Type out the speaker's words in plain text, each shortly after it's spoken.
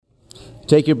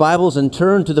Take your Bibles and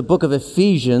turn to the book of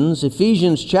Ephesians.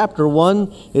 Ephesians chapter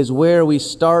 1 is where we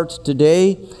start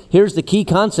today. Here's the key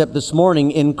concept this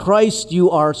morning. In Christ you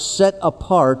are set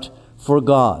apart for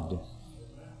God.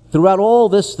 Throughout all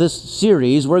this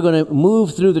series, we're going to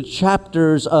move through the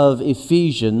chapters of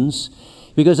Ephesians,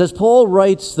 because as Paul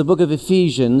writes the book of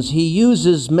Ephesians, he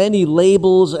uses many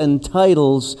labels and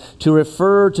titles to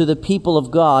refer to the people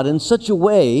of God in such a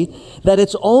way that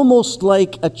it's almost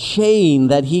like a chain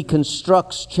that he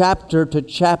constructs chapter to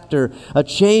chapter, a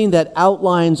chain that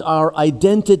outlines our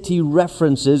identity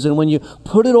references. And when you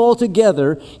put it all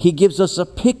together, he gives us a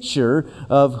picture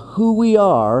of who we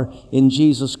are in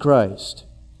Jesus Christ.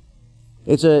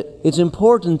 It's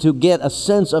important to get a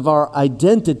sense of our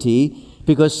identity,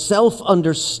 because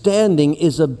self-understanding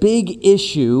is a big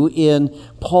issue in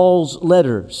Paul's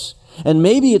letters. And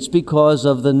maybe it's because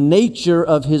of the nature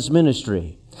of his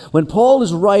ministry. When Paul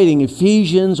is writing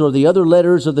Ephesians or the other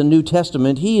letters of the New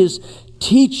Testament, he is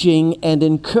teaching and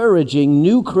encouraging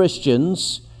new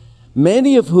Christians,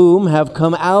 many of whom have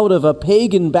come out of a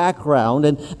pagan background,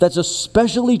 and that's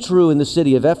especially true in the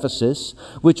city of Ephesus,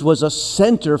 which was a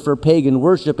center for pagan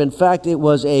worship. In fact, it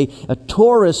was a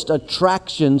tourist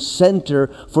attraction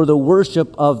center for the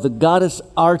worship of the goddess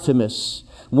Artemis,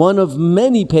 one of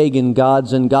many pagan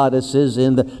gods and goddesses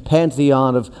in the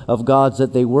pantheon of gods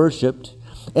that they worshipped.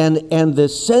 And the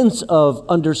sense of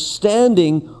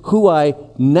understanding who I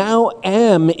now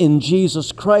am in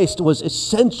Jesus Christ was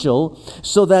essential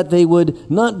so that they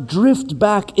would not drift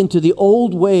back into the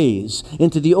old ways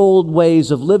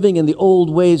of living and the old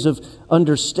ways of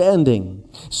understanding.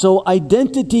 So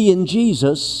identity in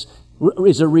Jesus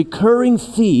is a recurring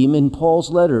theme in Paul's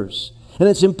letters. And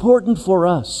it's important for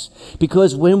us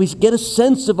because when we get a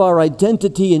sense of our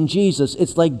identity in Jesus,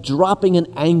 it's like dropping an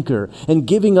anchor and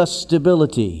giving us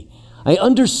stability. I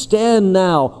understand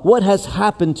now what has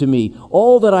happened to me,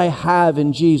 all that I have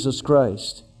in Jesus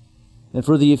Christ. And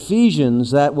for the Ephesians,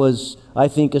 that was, I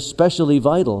think, especially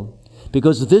vital,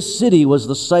 because this city was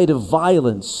the site of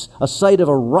violence, a site of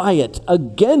a riot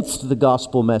against the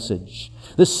gospel message.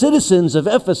 The citizens of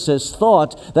Ephesus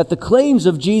thought that the claims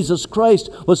of Jesus Christ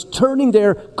was turning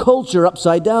their culture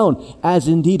upside down, as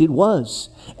indeed it was.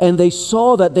 And they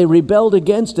saw that they rebelled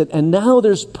against it, and now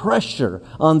there's pressure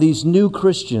on these new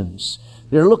Christians.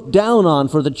 They're looked down on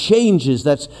for the changes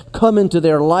that's come into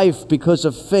their life because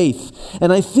of faith.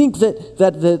 And I think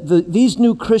that these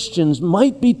new Christians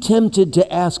might be tempted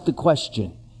to ask the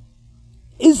question,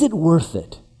 is it worth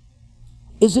it?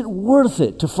 Is it worth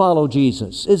it to follow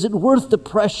Jesus? Is it worth the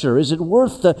pressure? Is it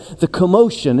worth the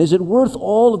commotion? Is it worth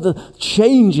all of the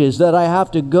changes that I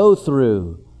have to go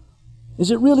through?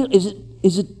 Is it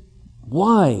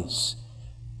wise?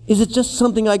 Is it just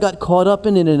something I got caught up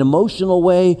in an emotional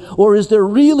way? Or is there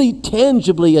really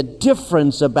tangibly a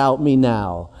difference about me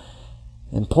now?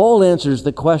 And Paul answers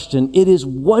the question, it is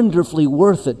wonderfully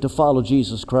worth it to follow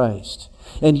Jesus Christ.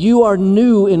 And you are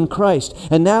new in Christ.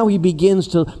 And now he begins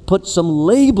to put some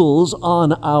labels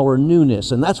on our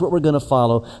newness. And that's what we're going to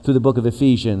follow through the book of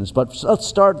Ephesians. But let's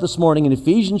start this morning in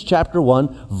Ephesians chapter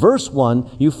 1, verse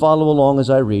 1. You follow along as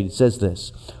I read. It says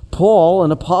this: Paul,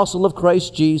 an apostle of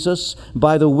Christ Jesus,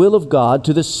 by the will of God,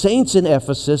 to the saints in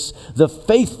Ephesus, the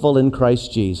faithful in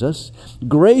Christ Jesus,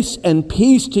 grace and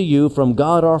peace to you from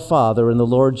God our Father and the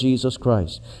Lord Jesus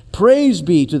Christ. Praise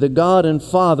be to the God and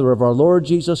Father of our Lord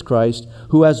Jesus Christ,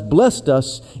 who has blessed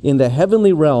us in the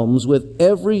heavenly realms with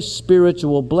every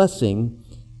spiritual blessing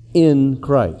in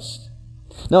Christ.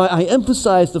 Now, I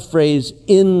emphasize the phrase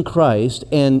 "in Christ"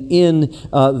 and in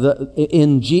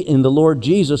the Lord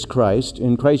Jesus Christ,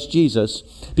 in Christ Jesus,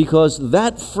 because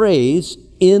that phrase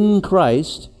 "in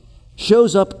Christ"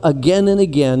 shows up again and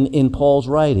again in Paul's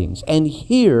writings. And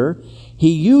here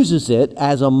he uses it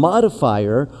as a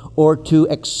modifier or to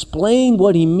explain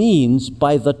what he means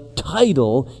by the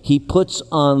title he puts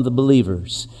on the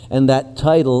believers. And that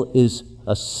title is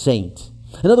a saint.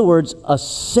 In other words, a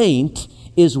saint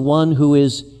is one who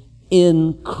is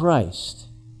in Christ.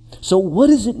 So what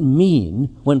does it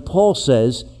mean when Paul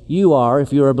says you are,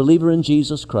 if you're a believer in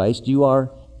Jesus Christ, you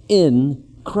are in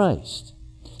Christ?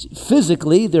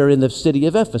 Physically, they're in the city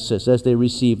of Ephesus as they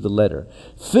receive the letter.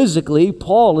 Physically,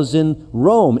 Paul is in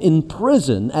Rome, in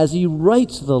prison, as he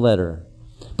writes the letter.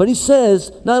 But he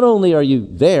says, not only are you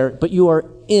there, but you are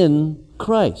in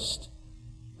Christ.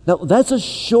 Now, that's a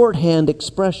shorthand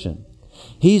expression.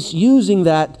 He's using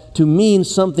that to mean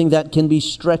something that can be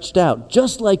stretched out,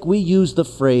 just like we use the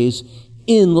phrase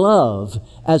 "in love"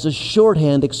 as a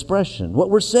shorthand expression. What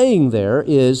we're saying there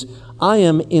is, I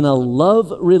am in a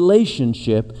love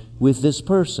relationship with this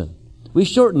person. We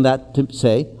shorten that to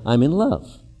say, I'm in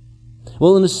love.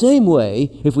 Well, in the same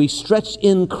way, if we stretch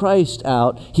in Christ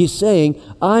out, he's saying,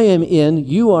 I am in,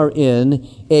 you are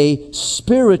in a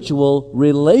spiritual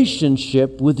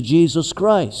relationship with Jesus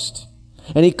Christ.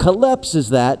 And he collapses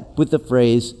that with the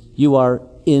phrase, you are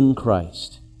in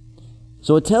Christ.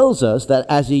 So it tells us that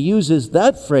as he uses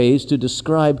that phrase to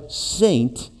describe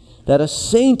saint, that a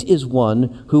saint is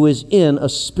one who is in a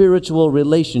spiritual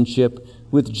relationship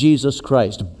with Jesus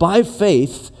Christ. By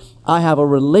faith, I have a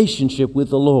relationship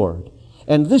with the Lord.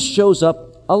 And this shows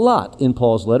up a lot in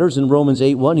Paul's letters. In Romans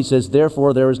 8:1, he says,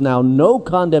 therefore there is now no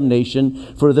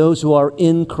condemnation for those who are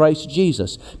in Christ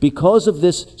Jesus. Because of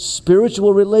this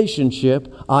spiritual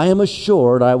relationship, I am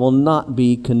assured I will not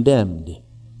be condemned.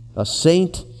 A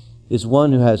saint is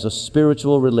one who has a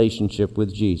spiritual relationship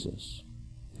with Jesus.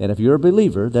 And if you're a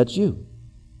believer, that's you.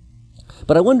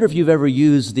 But I wonder if you've ever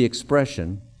used the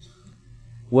expression,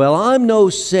 well, I'm no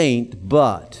saint,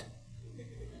 but...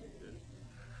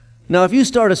 Now, if you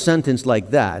start a sentence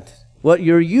like that, what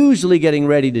you're usually getting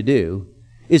ready to do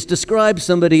is describe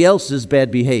somebody else's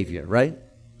bad behavior, right?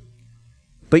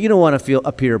 But you don't want to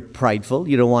appear prideful.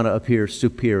 You don't want to appear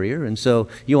superior. And so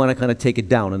you want to kind of take it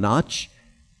down a notch.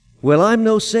 Well, I'm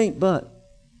no saint, but...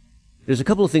 There's a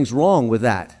couple of things wrong with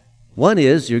that. One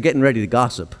is you're getting ready to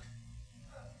gossip.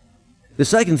 The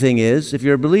second thing is, if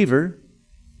you're a believer,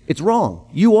 it's wrong.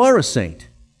 You are a saint.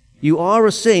 You are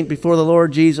a saint before the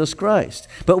Lord Jesus Christ.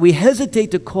 But we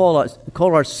hesitate to call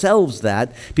ourselves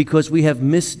that because we have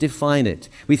misdefined it.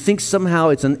 We think somehow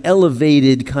it's an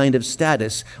elevated kind of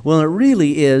status. Well, it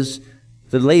really is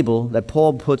the label that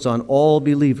Paul puts on all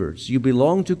believers. You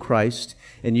belong to Christ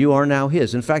and you are now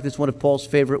his. In fact, it's one of Paul's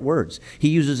favorite words. He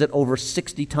uses it over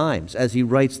 60 times as he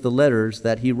writes the letters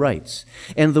that he writes.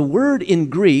 And the word in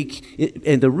Greek,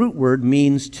 and the root word,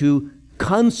 means to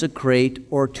consecrate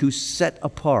or to set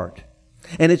apart.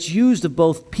 And it's used of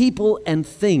both people and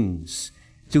things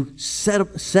to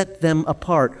set them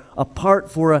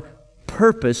apart for a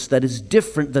purpose that is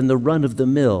different than the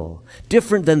run-of-the-mill,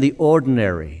 different than the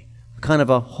ordinary, kind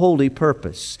of a holy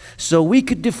purpose. So we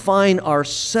could define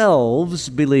ourselves,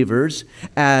 believers,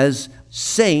 as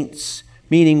saints,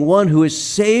 meaning one who is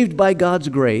saved by God's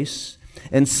grace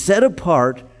and set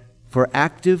apart for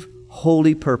active,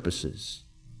 holy purposes.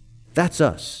 That's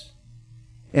us.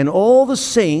 And all the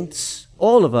saints,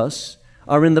 all of us,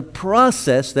 are in the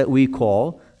process that we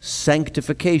call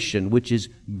sanctification, which is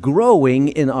growing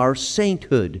in our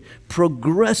sainthood,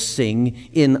 progressing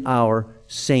in our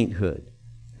sainthood.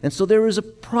 And so there is a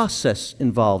process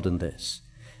involved in this.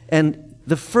 And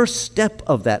the first step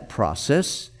of that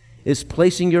process is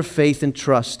placing your faith and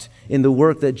trust in the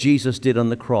work that Jesus did on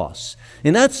the cross.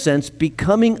 In that sense,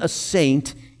 becoming a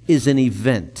saint is an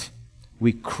event.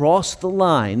 We cross the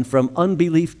line from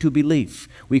unbelief to belief.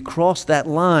 We cross that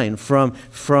line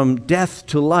from death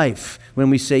to life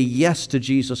when we say yes to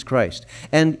Jesus Christ.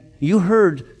 And you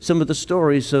heard some of the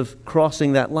stories of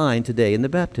crossing that line today in the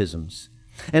baptisms.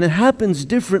 And it happens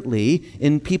differently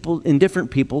in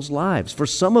different people's lives. For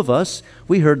some of us,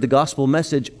 we heard the gospel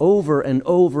message over and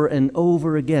over and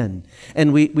over again.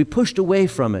 And we pushed away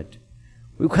from it.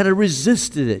 We kind of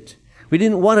resisted it. We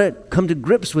didn't want to come to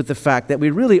grips with the fact that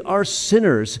we really are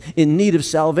sinners in need of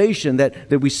salvation,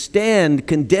 that we stand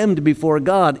condemned before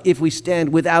God if we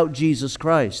stand without Jesus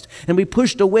Christ. And we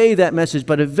pushed away that message,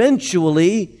 but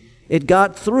eventually it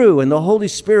got through, and the Holy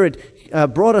Spirit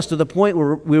brought us to the point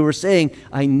where we were saying,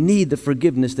 I need the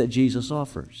forgiveness that Jesus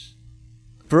offers.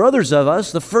 For others of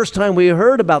us, the first time we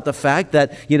heard about the fact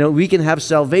that, we can have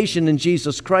salvation in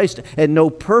Jesus Christ and no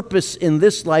purpose in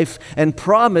this life and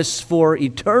promise for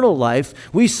eternal life,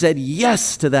 we said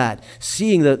yes to that,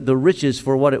 seeing the riches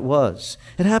for what it was.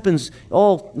 It happens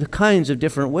all the kinds of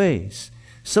different ways.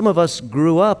 Some of us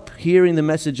grew up hearing the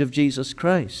message of Jesus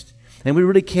Christ, and we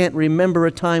really can't remember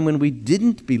a time when we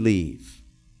didn't believe.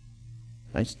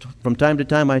 From time to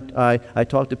time, I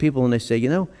talk to people and they say,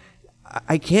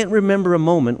 I can't remember a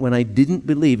moment when I didn't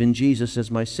believe in Jesus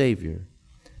as my Savior.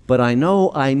 But I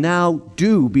know I now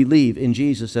do believe in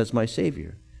Jesus as my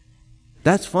Savior.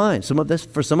 That's fine.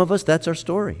 For some of us, that's our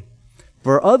story.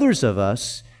 For others of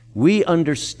us, we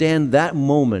understand that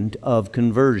moment of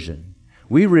conversion.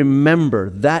 We remember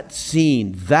that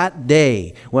scene, that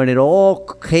day, when it all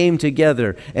came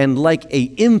together, and like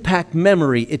an impact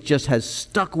memory, it just has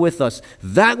stuck with us.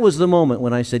 That was the moment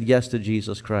when I said yes to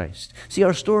Jesus Christ. See,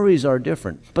 our stories are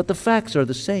different, but the facts are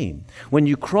the same. When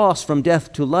you cross from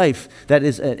death to life, that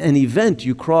is an event.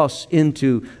 You cross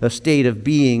into a state of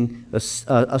being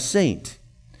a saint.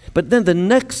 But then the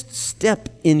next step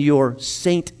in your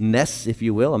saintness, if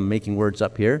you will, I'm making words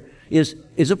up here, is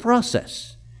a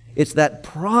process. It's that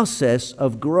process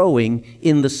of growing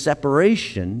in the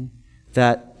separation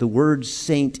that the word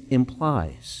saint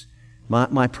implies.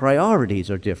 My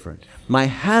priorities are different. My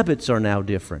habits are now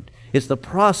different. It's the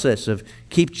process of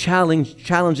keep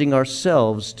challenging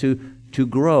ourselves to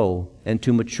grow and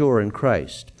to mature in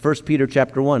Christ. 1 Peter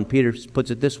chapter 1, Peter puts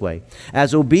it this way: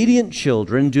 as obedient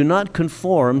children, do not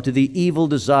conform to the evil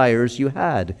desires you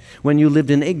had when you lived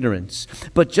in ignorance.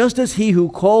 But just as he who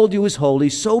called you is holy,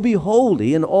 so be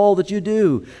holy in all that you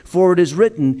do. For it is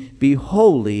written, be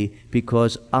holy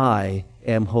because I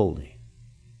am holy.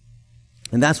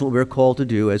 And that's what we're called to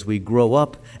do as we grow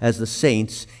up as the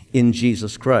saints in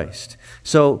Jesus Christ.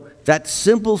 So that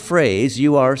simple phrase,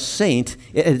 you are saint,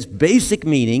 its basic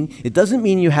meaning, it doesn't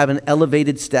mean you have an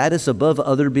elevated status above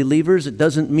other believers. It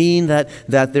doesn't mean that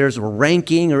there's a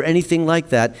ranking or anything like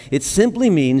that. It simply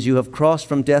means you have crossed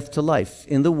from death to life.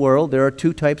 In the world, there are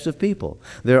two types of people.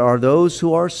 There are those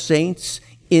who are saints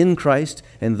in Christ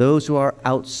and those who are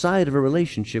outside of a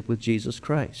relationship with Jesus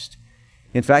Christ.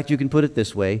 In fact, you can put it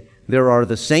this way: there are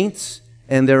the saints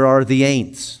and there are the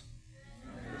ain'ts.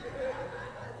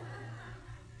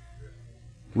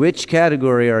 Which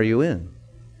category are you in?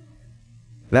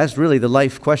 That's really the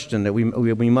life question that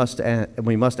we must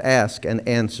ask and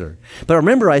answer. But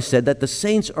remember, I said that the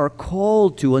saints are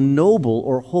called to a noble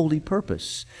or holy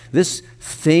purpose. This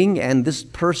thing and this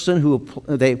person who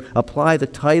they apply the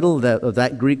title of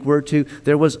that Greek word to,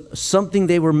 there was something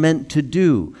they were meant to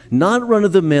do. Not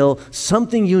run-of-the-mill,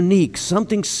 something unique,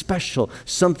 something special,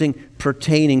 something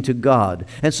pertaining to God.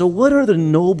 And so what are the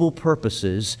noble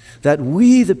purposes that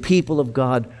we, the people of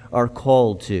God, are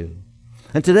called to?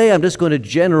 And today I'm just going to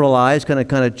generalize,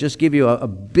 kind of just give you a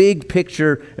big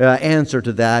picture answer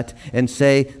to that and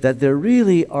say that there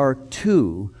really are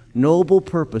two noble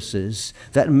purposes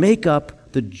that make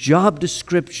up the job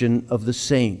description of the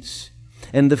saints.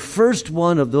 And the first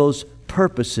one of those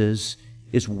purposes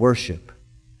is worship.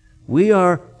 We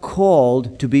are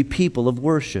called to be people of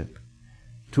worship,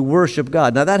 to worship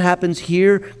God. Now that happens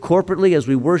here corporately as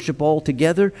we worship all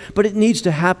together, but it needs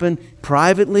to happen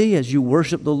privately as you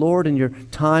worship the Lord in your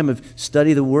time of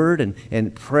study the Word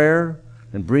and prayer,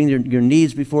 and bring your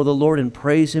needs before the Lord and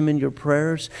praise Him in your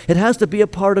prayers. It has to be a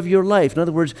part of your life. In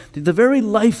other words, the very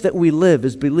life that we live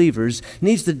as believers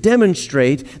needs to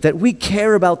demonstrate that we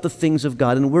care about the things of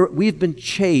God, and we've been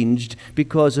changed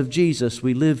because of Jesus.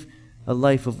 We live a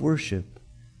life of worship.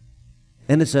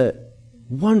 And it's a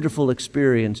wonderful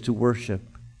experience to worship.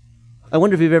 I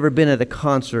wonder if you've ever been at a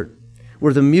concert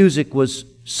where the music was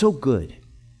so good,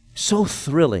 so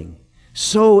thrilling,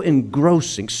 so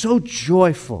engrossing, so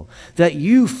joyful that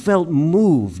you felt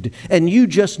moved, and you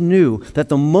just knew that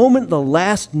the moment the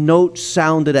last note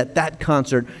sounded at that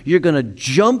concert, you're going to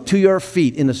jump to your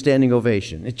feet in a standing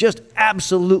ovation. It just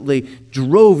absolutely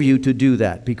drove you to do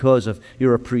that because of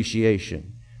your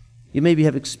appreciation. You maybe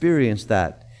have experienced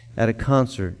that at a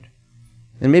concert.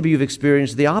 And maybe you've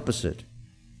experienced the opposite.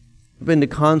 I've been to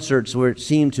concerts where it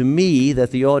seemed to me that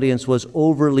the audience was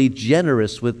overly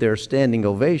generous with their standing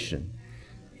ovation.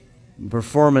 The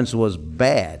performance was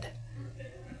bad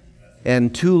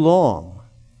and too long,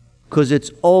 because it's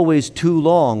always too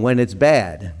long when it's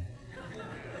bad.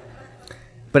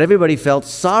 But everybody felt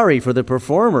sorry for the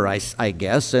performer, I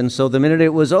guess, and so the minute it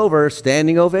was over,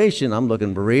 standing ovation. I'm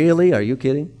looking, really? Are you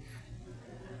kidding?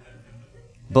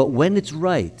 But when it's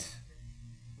right,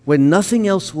 when nothing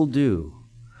else will do,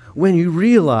 when you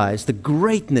realize the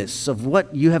greatness of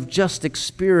what you have just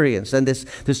experienced and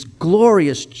this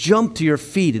glorious jump to your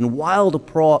feet in wild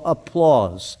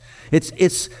applause,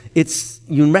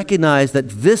 you recognize that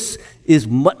this is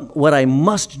what I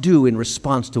must do in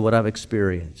response to what I've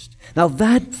experienced. Now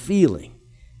that feeling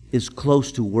is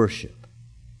close to worship.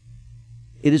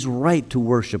 It is right to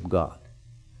worship God.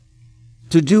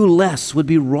 To do less would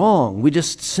be wrong. We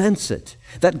just sense it.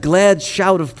 That glad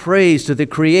shout of praise to the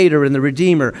Creator and the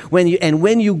Redeemer. When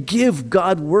you give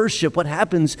God worship, what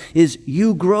happens is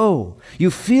you grow.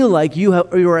 You feel like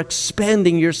you're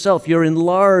expanding yourself. You're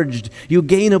enlarged. You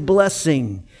gain a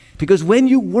blessing. Because when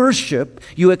you worship,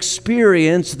 you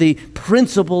experience the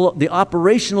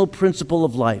operational principle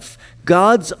of life.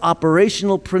 God's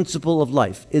operational principle of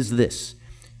life is this: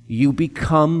 you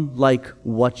become like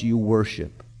what you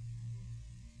worship.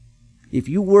 If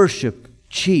you worship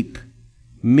cheap,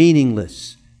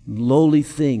 meaningless, lowly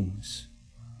things,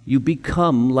 you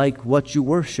become like what you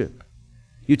worship.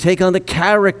 You take on the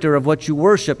character of what you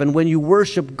worship, and when you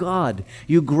worship God,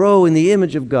 you grow in the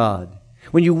image of God.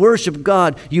 When you worship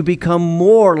God, you become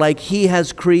more like He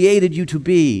has created you to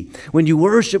be. When you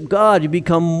worship God, you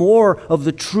become more of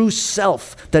the true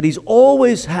self that He's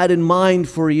always had in mind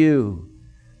for you.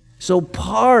 So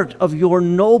part of your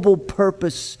noble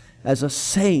purpose as a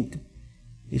saint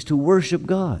is to worship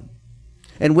God.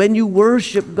 And when you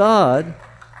worship God,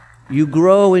 you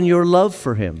grow in your love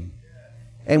for Him.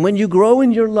 And when you grow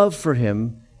in your love for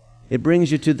Him, it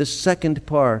brings you to the second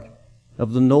part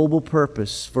of the noble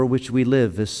purpose for which we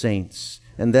live as saints,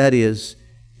 and that is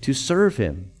to serve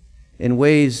Him in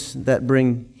ways that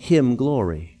bring Him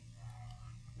glory.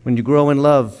 When you grow in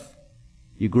love,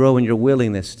 you grow in your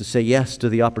willingness to say yes to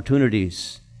the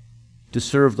opportunities to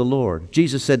serve the Lord.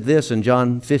 Jesus said this in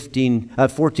John 14,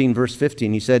 verse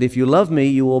 15. He said, "If you love me,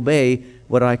 you will obey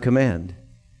what I command."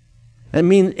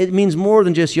 It means more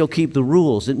than just you'll keep the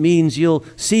rules. It means you'll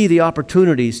see the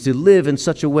opportunities to live in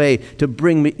such a way to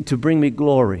bring me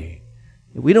glory.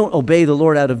 We don't obey the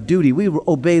Lord out of duty. We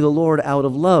obey the Lord out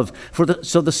of love.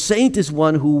 So the saint is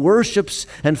one who worships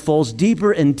and falls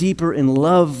deeper and deeper in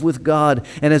love with God,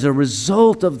 and as a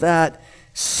result of that,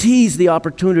 sees the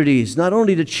opportunities not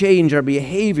only to change our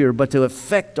behavior, but to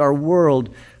affect our world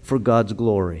for God's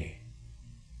glory.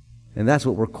 And that's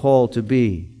what we're called to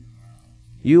be.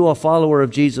 You, a follower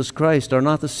of Jesus Christ, are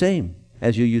not the same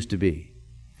as you used to be.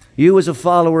 You, as a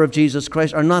follower of Jesus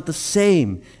Christ, are not the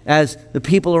same as the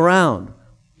people around,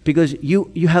 because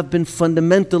you have been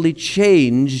fundamentally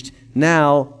changed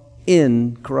now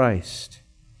in Christ.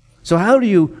 So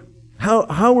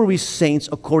how are we saints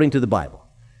according to the Bible?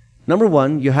 Number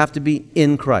one, you have to be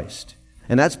in Christ.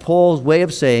 And that's Paul's way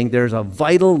of saying there's a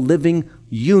vital, living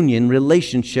union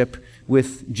relationship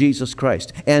with Jesus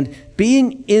Christ. And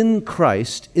being in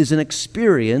Christ is an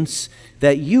experience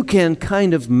that you can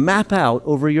kind of map out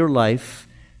over your life,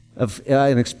 of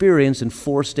an experience in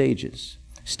 4 stages.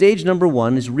 Stage number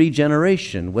 1 is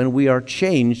regeneration, when we are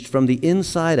changed from the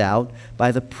inside out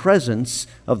by the presence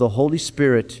of the Holy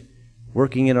Spirit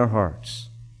working in our hearts.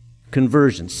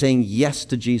 Conversion, saying yes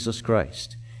to Jesus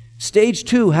Christ. Stage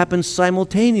 2 happens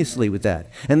simultaneously with that,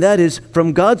 and that is,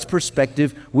 from God's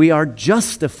perspective, we are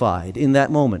justified in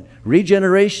that moment.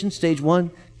 Regeneration, stage 1,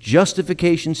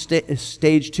 justification,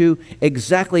 stage 2,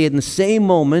 exactly in the same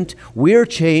moment, we're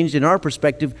changed in our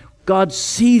perspective. God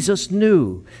sees us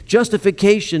new.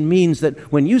 Justification means that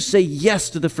when you say yes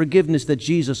to the forgiveness that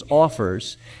Jesus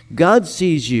offers, God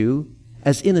sees you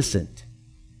as innocent.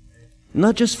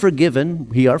 Not just forgiven,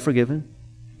 we are forgiven.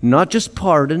 Not just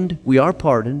pardoned, we are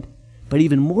pardoned. But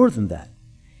even more than that,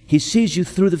 He sees you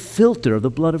through the filter of the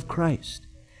blood of Christ.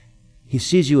 He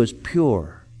sees you as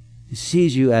pure. He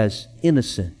sees you as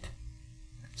innocent.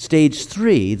 Stage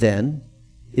 3, then,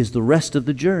 is the rest of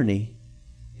the journey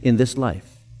in this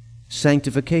life.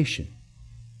 Sanctification.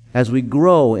 As we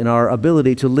grow in our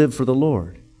ability to live for the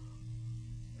Lord,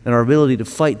 and our ability to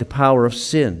fight the power of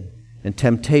sin and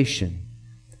temptation.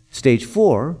 Stage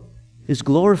 4 is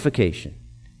glorification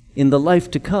in the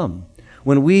life to come,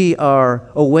 when we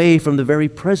are away from the very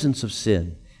presence of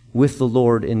sin with the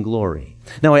Lord in glory.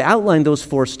 Now, I outlined those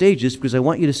 4 stages because I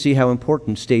want you to see how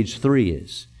important stage 3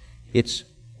 is. It's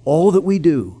all that we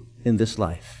do in this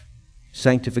life.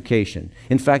 Sanctification.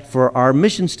 In fact, for our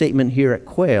mission statement here at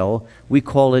Quail, we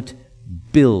call it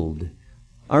build.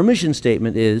 Our mission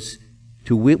statement is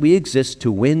we exist to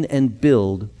win and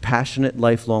build passionate,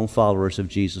 lifelong followers of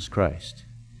Jesus Christ.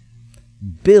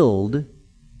 Build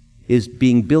is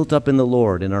being built up in the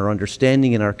Lord, in our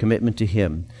understanding and our commitment to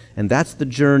Him. And that's the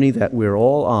journey that we're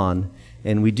all on,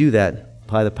 and we do that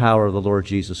by the power of the Lord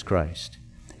Jesus Christ.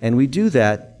 And we do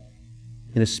that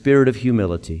in a spirit of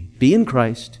humility. Be in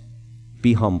Christ,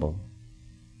 be humble.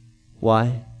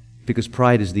 Why? Because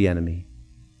pride is the enemy.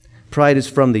 Pride is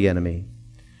from the enemy.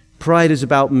 Pride is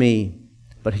about me,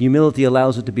 but humility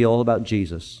allows it to be all about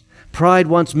Jesus. Pride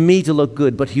wants me to look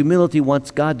good, but humility wants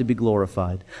God to be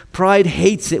glorified. Pride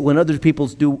hates it when other people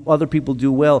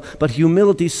do well, but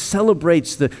humility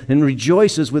celebrates and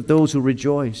rejoices with those who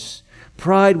rejoice.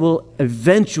 Pride will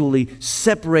eventually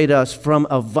separate us from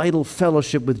a vital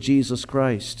fellowship with Jesus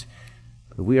Christ.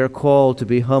 But we are called to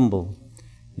be humble.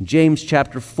 In James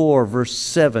chapter 4, verse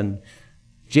 7,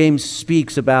 James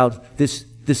speaks about this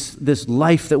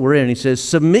life that we're in. He says,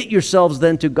 "Submit yourselves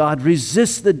then to God.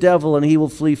 Resist the devil, and he will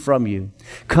flee from you.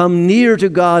 Come near to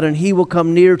God, and he will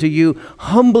come near to you.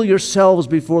 Humble yourselves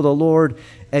before the Lord,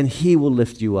 and he will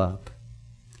lift you up."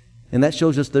 And that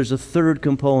shows us there's a third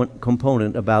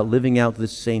component about living out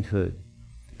this sainthood.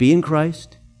 Be in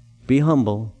Christ, be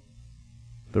humble,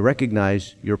 but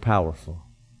recognize you're powerful.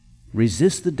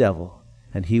 Resist the devil,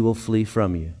 and he will flee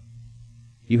from you.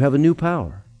 You have a new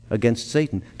power against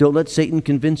Satan. Don't let Satan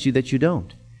convince you that you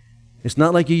don't. It's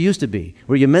not like you used to be,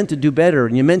 where you meant to do better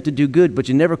and you meant to do good, but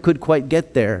you never could quite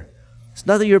get there. It's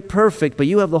not that you're perfect, but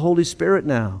you have the Holy Spirit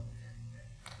now.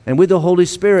 And with the Holy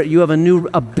Spirit, you have a new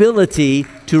ability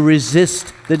to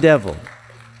resist the devil.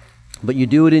 But you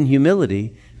do it in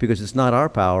humility, because it's not our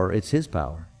power, it's His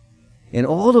power. And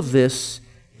all of this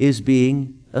is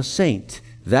being a saint.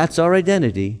 That's our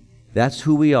identity. That's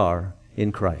who we are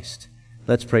in Christ.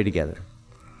 Let's pray together.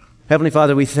 Heavenly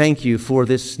Father, we thank you for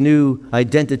this new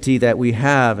identity that we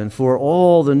have and for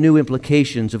all the new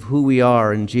implications of who we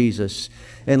are in Jesus.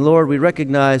 And Lord, we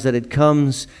recognize that it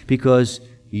comes because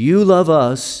you love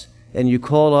us and you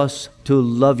call us to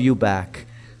love you back.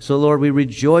 So Lord, we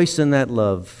rejoice in that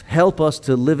love. Help us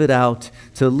to live it out,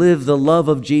 to live the love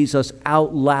of Jesus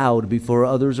out loud before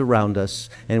others around us.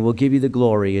 And we'll give you the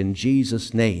glory in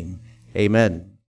Jesus' name. Amen.